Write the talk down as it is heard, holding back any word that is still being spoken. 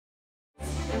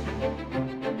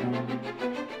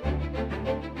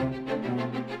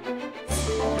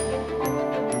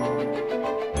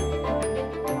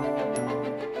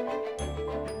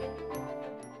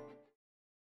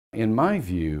in my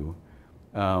view,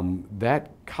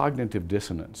 that cognitive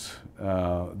dissonance,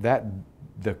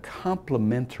 the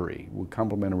complementary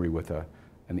with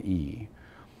an E,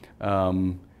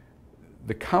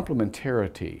 the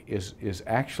complementarity is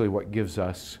actually what gives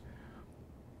us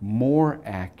more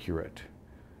accurate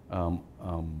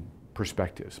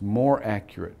perspectives, more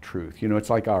accurate truth. You know, it's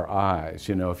like our eyes.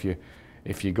 You know, if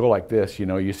you go like this, you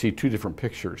know, you see two different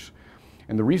pictures.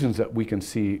 And the reasons that we can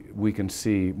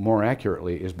see more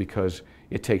accurately is because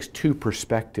it takes two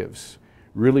perspectives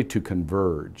really to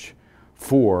converge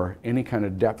for any kind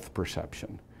of depth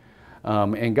perception.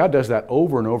 And God does that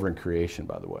over and over in creation,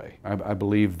 by the way. I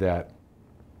believe that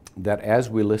as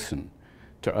we listen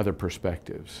to other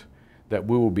perspectives, that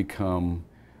we will become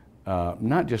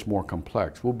not just more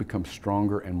complex, we'll become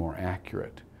stronger and more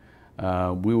accurate.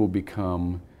 We will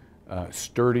become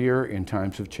sturdier in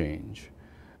times of change.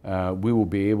 We will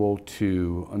be able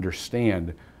to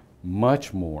understand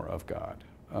much more of God.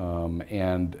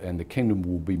 And the kingdom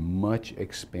will be much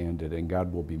expanded, and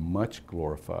God will be much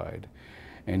glorified,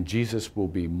 and Jesus will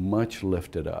be much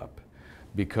lifted up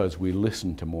because we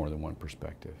listen to more than one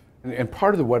perspective. And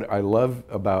part of what I love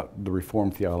about the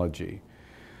Reformed theology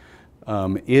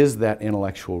is that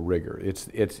intellectual rigor. It's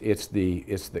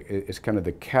kind of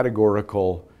the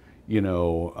categorical, you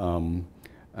know,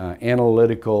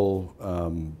 analytical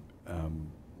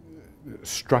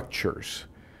structures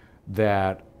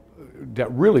that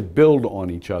really build on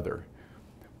each other.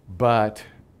 But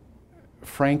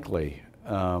frankly,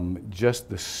 just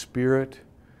the spirit,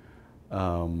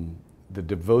 the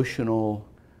devotional,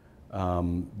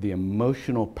 the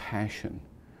emotional passion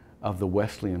of the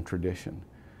Wesleyan tradition,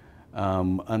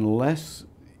 unless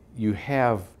you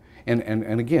have,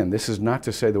 and again, this is not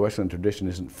to say the Wesleyan tradition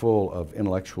isn't full of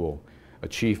intellectual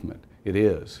achievement. It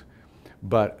is.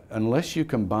 But unless you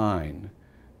combine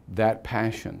that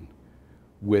passion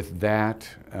with that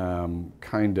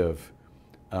kind of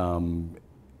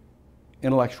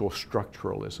intellectual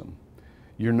structuralism,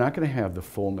 you're not going to have the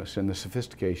fullness and the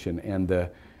sophistication and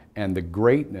the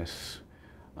greatness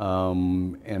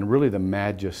and really the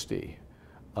majesty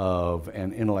of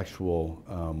an intellectual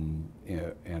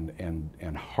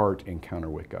and heart encounter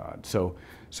with God. So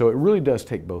it really does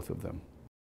take both of them.